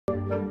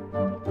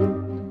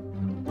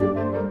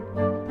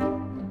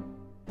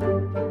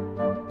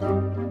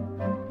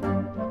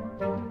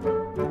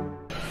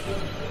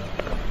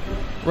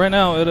Right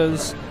now it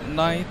is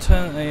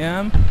 9:10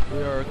 a.m.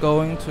 We are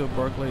going to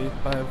Berkeley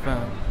by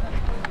van.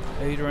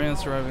 Adrian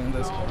is driving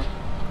this car.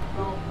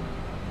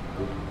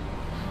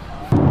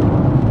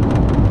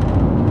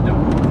 No,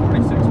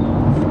 46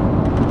 miles.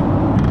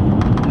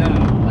 No,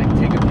 like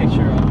take a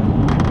picture of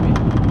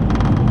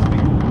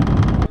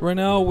it. Right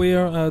now we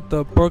are at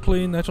the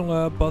Berkeley National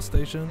Lab bus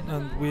station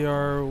and we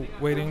are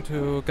waiting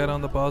to get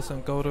on the bus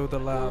and go to the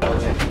lab.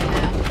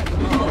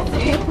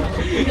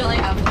 You really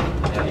have to.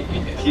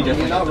 He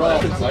definitely not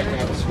wrong. It's like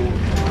at school.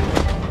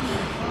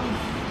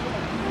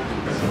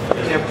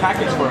 They have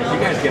packets for us. You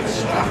guys get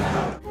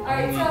stuff.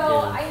 Alright, so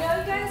I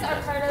know you guys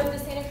are part of the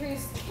Santa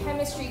Cruz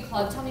Chemistry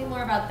Club. Tell me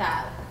more about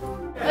that.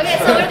 Okay,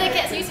 so we're the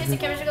UCSC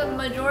Chemistry Club. The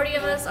majority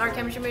of us are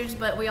chemistry majors,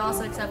 but we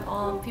also accept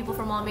all people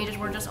from all majors.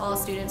 We're just all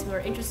students who are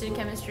interested in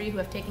chemistry, who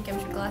have taken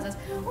chemistry classes,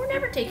 or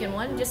never taken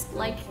one, just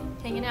like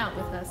hanging out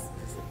with us.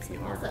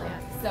 Awesome.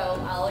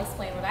 So I'll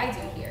explain what I do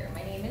here.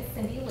 My name is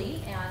Cindy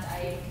Lee, and I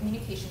am a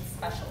communications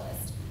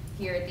specialist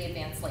here at the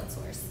Advanced Light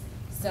Source.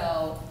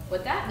 So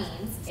what that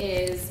means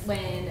is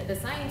when the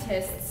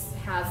scientists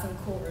have some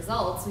cool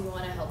results, we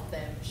want to help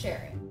them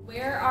share it.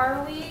 Where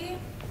are we?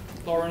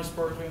 Lawrence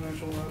Berkeley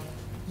National Lab.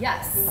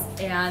 Yes,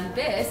 and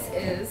this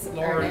is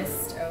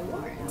Ernest O.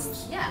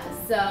 Lawrence. Yeah,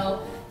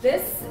 so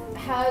this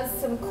has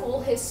some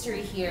cool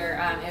history here.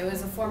 It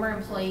was a former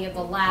employee of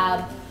the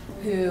lab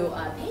who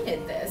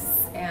painted this,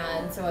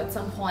 and so at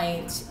some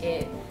point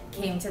it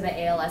came to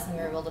the ALS and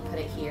we were able to put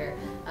it here.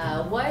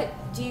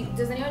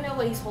 Does anyone know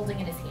what he's holding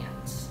in his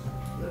hand?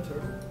 A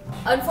turtle.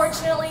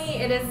 Unfortunately,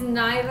 it is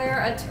neither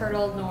a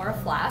turtle nor a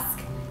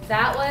flask.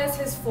 That was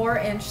his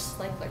 4-inch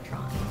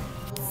cyclotron.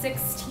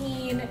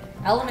 16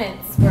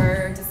 elements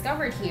were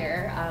discovered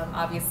here.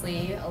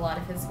 Obviously, a lot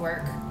of his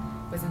work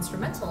was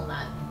instrumental in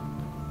that.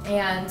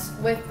 And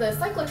with the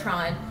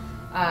cyclotron,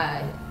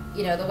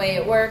 the way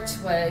it worked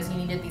was you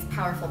needed these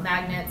powerful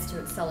magnets to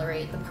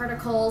accelerate the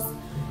particles.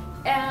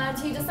 And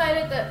he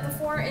decided that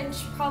the 4-inch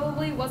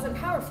probably wasn't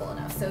powerful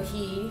enough, so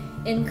he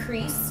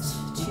increased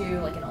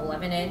to like an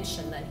 11-inch,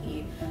 and then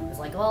he was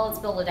like, well, let's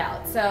build it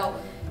out. So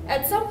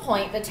at some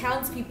point, the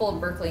townspeople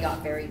of Berkeley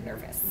got very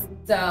nervous.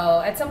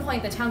 So at some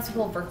point, the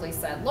townspeople of Berkeley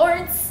said,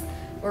 Lawrence,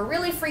 we're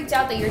really freaked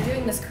out that you're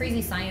doing this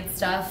crazy science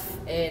stuff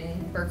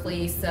in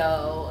Berkeley,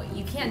 so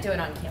you can't do it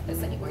on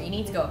campus anymore. You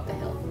need to go up the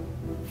hill.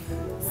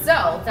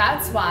 So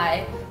that's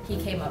why he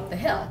came up the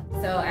hill.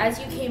 So as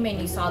you came in,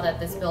 you saw that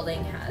this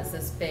building has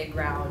this big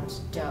round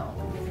dome,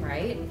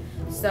 right?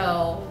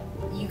 So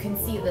you can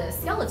see the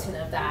skeleton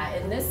of that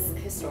in this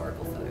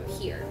historical photo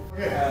here.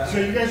 Okay, so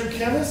you guys are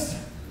chemists?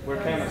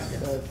 We're chemists.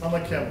 I'm a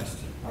chemist.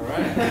 All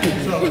right.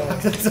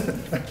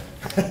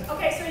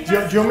 Okay,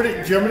 so Do you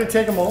want me to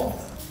take them all?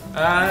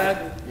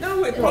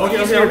 No, it Well, would be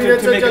easier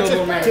to make it a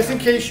little more. just in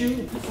case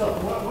you.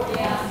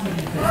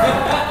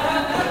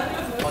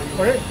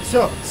 Okay,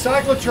 so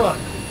cyclotron.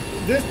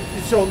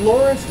 So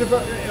Lawrence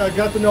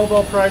got the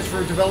Nobel Prize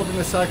for developing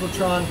the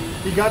cyclotron.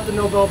 He got the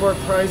Nobel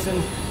Prize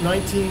in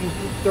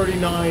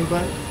 1939,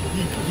 but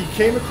he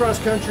came across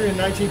country in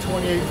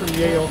 1928 from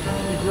Yale.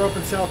 He grew up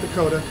in South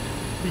Dakota.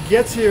 He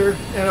gets here,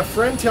 and a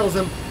friend tells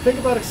him, think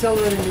about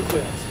accelerating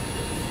nucleons.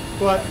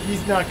 But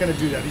he's not going to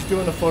do that. He's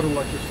doing the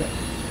photoelectric thing.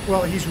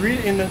 Well, he's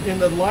reading in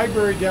the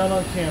library down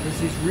on campus.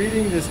 He's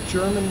reading this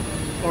German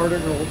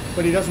article,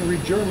 but he doesn't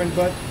read German,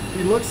 but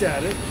he looks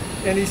at it,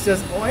 and he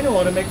says, oh, I know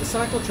how to make the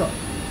cyclotron.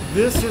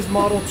 This is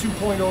model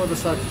 2.0 of the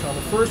cyclotron.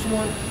 The first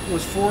one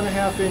was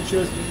 4.5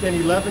 inches, then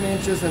 11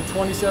 inches, and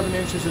 27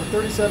 inches, and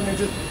 37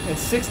 inches, and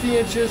 60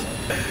 inches.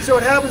 So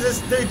what happens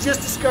is they just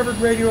discovered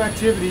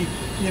radioactivity,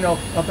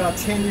 about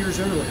 10 years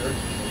earlier,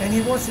 and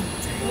he wants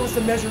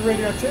to measure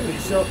radioactivity.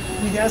 So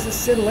he has a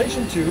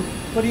scintillation tube,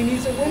 but he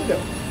needs a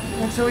window.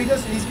 And so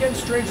he's getting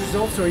strange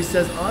results, so he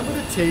says, I'm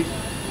going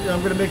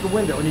to make a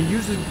window. And he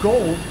uses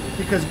gold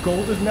because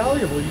gold is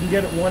malleable. You can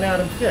get it 1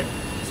 atom thick.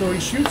 So he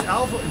shoots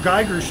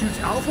Geiger shoots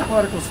alpha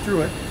particles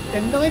through it,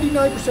 and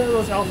 99% of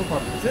those alpha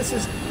particles. This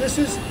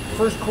is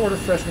first quarter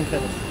freshman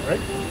chemistry, right?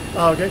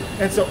 Okay,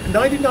 and so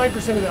 99%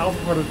 of the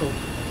alpha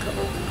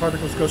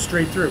particles go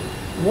straight through.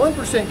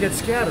 1% gets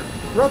scattered.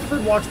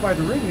 Rutherford walks by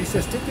the ring and he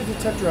says, stick the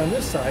detector on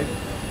this side,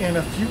 and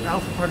a few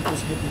alpha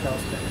particles hit and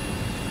bounce back.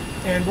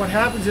 And what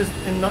happens is,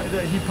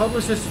 he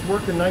published this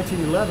work in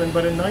 1911,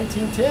 but in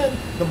 1910,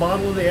 the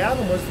model of the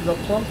atom was the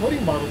plum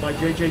pudding model by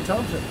J.J.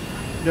 Thomson.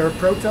 There are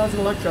protons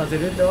and electrons. They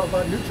didn't know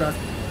about neutrons,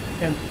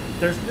 and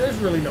there's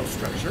really no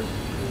structure.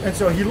 And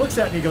so he looks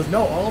at it and he goes,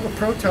 no, all the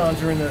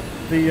protons are in the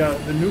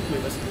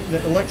nucleus. The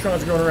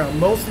electrons are going around.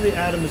 Most of the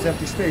atom is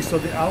empty space, so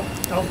the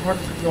alpha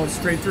particles are going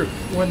straight through.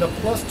 When the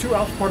 +2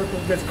 alpha particle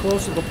gets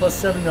close to the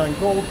 +79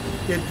 gold,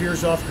 it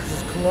veers off because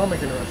it's a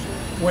Coulombic interaction.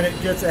 When it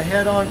gets a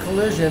head-on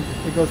collision,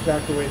 it goes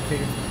back the way it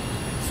came.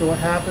 So what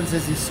happens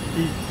is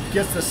he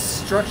gets the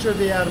structure of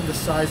the atom, the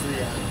size of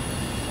the atom.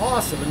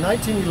 Awesome, in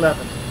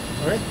 1911.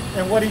 All right?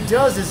 And what he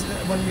does is,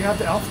 when you have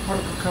the alpha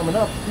particle coming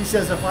up, he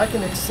says, if I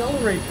can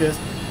accelerate this,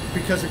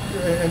 because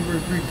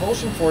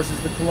repulsion forces,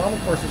 the Coulombic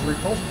forces of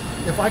repulsion,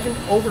 if I can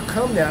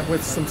overcome that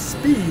with some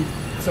speed,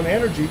 some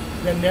energy,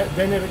 then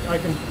I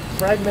can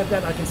fragment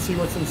that, I can see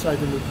what's inside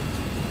the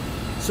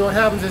nucleus. So what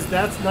happens is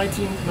that's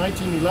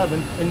 1911.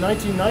 In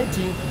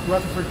 1919,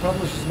 Rutherford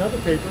publishes another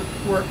paper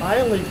where I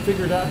only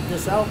figured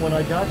this out when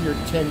I got here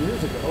 10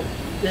 years ago,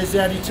 is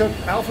that he took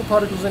alpha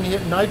particles and he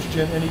hit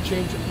nitrogen and he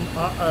changed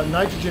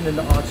nitrogen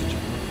into oxygen.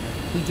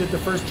 He did the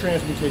first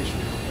transmutation.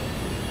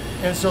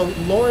 And so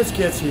Lawrence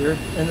gets here,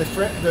 and the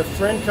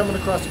friend coming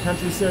across the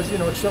country says, you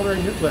know,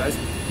 accelerated nucleus.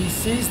 He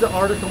sees the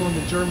article in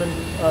the German,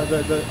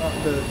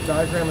 the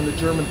diagram in the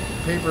German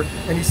paper,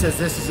 and he says,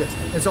 this is it.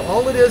 And so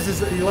all it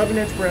is an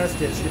 11-inch brass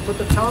dish. You put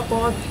the top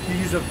on, you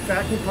use a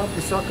vacuum pump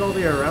to suck all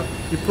the air out,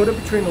 you put it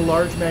between a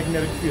large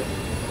magnetic field.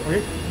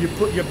 Okay?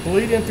 You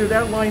bleed in through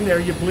that line there,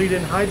 you bleed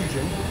in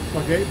hydrogen,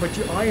 okay, but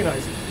you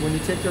ionize it. When you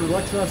take the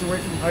electrons away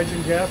from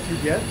hydrogen gas, you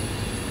get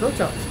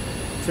protons.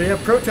 So you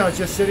have protons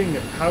just sitting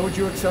there. How would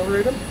you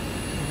accelerate them?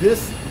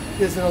 This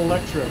is an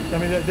electrode. I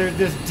mean,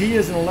 this D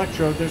is an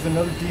electrode. There's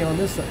another D on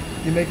this side.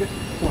 You make it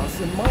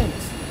plus and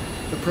minus.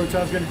 The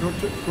proton's going to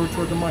go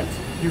toward the minus.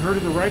 You heard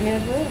of the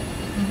right-hand rule?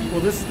 Mm-hmm.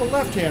 Well, this is the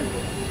left-hand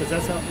rule, because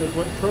that's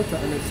what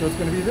proton is. So it's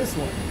going to be this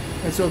one.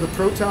 And so the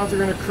protons are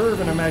going to curve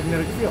in a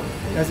magnetic field.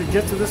 As it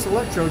gets to this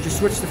electrode, you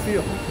switch the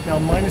field. Now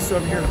minus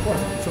over here to plus.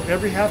 So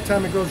every half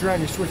time it goes around,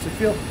 you switch the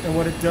field, and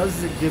what it does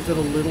is it gives it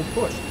a little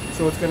push.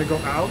 So it's going to go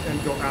out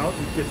and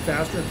get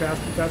faster and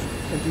faster and faster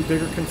and do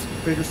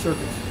bigger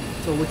circuits.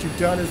 So what you've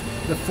done is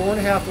the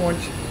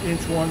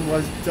 4.5-inch one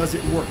was, does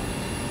it work?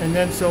 And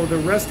then so the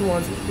rest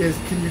ones is,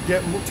 can you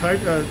get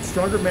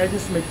stronger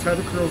magnets to make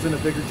tighter curls in a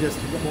bigger disc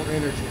to get more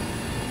energy?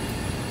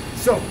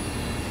 So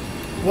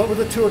what were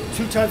the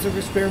two types of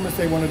experiments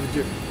they wanted to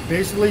do?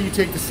 Basically, you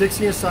take the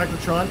 60-inch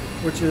cyclotron,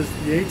 which is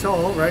the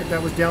ATOL, right?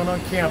 That was down on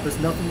campus,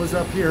 nothing was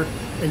up here.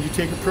 And you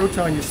take a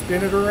proton, you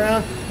spin it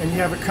around, and you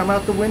have it come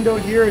out the window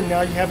here, and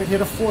now you have it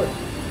hit a foil.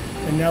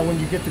 And now when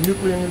you get the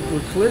nuclear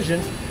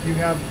collisions, you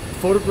have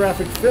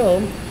photographic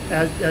film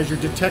as your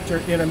detector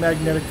in a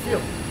magnetic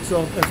field.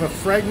 So if a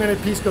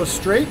fragmented piece goes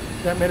straight,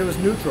 that meant it was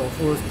neutral. If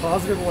it was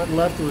positive, it went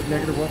left. If it was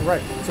negative, it went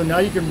right. So now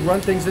you can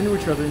run things into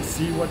each other and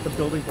see what the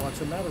building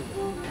blocks are matter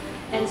with.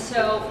 And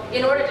so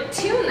in order to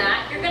tune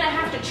that, you're going to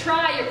have to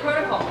try your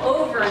protocol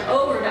over and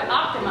over to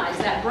optimize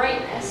that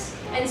brightness.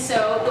 And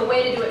so the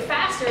way to do it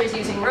faster is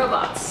using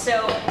robots.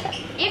 So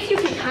if you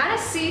can kind of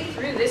see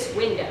through this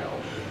window,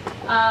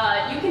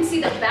 you can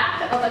see the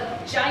back of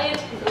a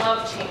giant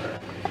glove chamber.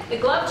 The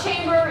glove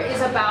chamber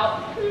is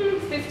about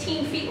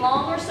 15 feet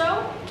long or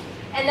so,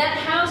 and that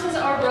houses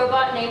our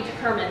robot named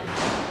Herman.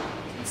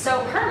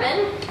 So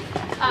Herman,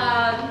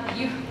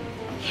 you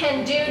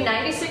can do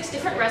 96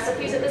 different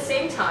recipes at the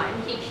same time.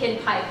 He can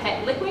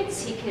pipette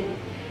liquids, he can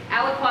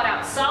aliquot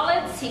out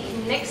solids, he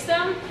can mix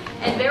them,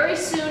 and very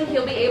soon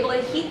he'll be able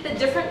to heat the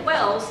different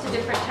wells to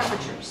different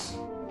temperatures.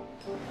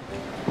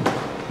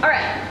 All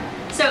right,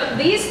 so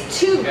these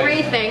two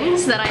gray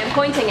things that I am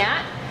pointing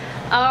at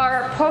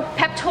are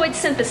peptoid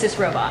synthesis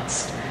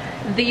robots.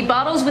 The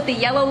bottles with the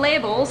yellow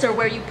labels are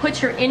where you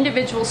put your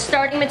individual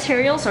starting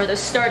materials, or the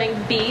starting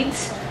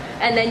beads,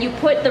 and then you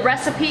put the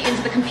recipe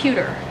into the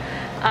computer.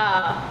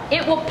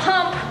 It will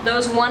pump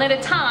those one at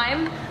a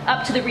time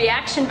up to the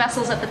reaction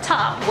vessels at the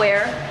top,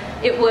 where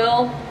it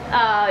will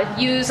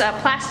use a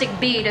plastic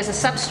bead as a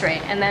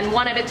substrate, and then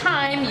one at a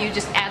time you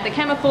just add the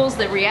chemicals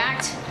that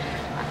react,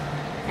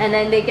 and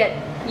then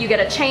you get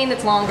a chain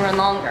that's longer and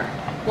longer.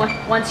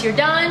 Once you're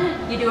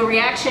done, you do a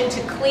reaction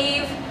to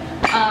cleave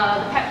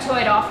the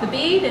peptoid off the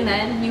bead, and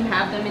then you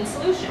have them in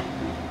solution.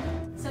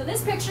 So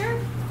this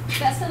picture,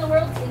 best in the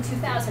world in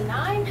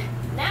 2009.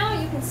 Now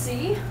you can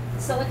see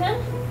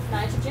silicon,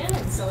 nitrogen,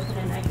 and silicon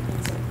and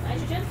nitrogen, silicon,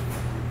 nitrogen.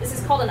 This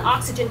is called an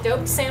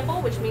oxygen-doped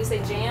sample, which means they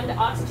jammed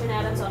oxygen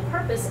atoms on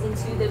purpose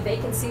into the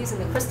vacancies in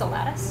the crystal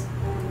lattice.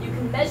 You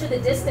can measure the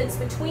distance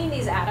between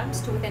these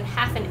atoms to within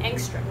half an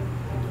angstrom,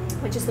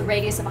 which is the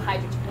radius of a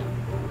hydrogen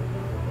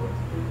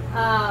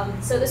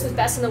atom. So this was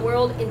best in the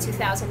world in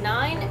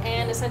 2009,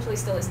 and essentially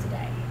still is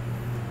today.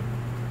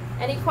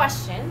 Any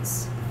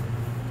questions?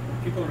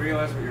 People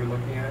realize what you're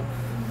looking at?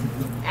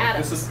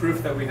 Atoms. This is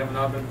proof that we have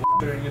not been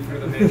bullshitting you through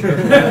the nature.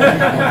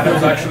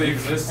 Atoms actually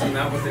exist and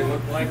not what they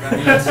look like. I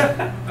mean,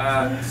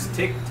 just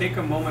take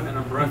a moment and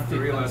a breath to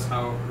realize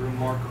how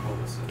remarkable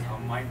this is, how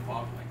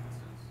mind-boggling.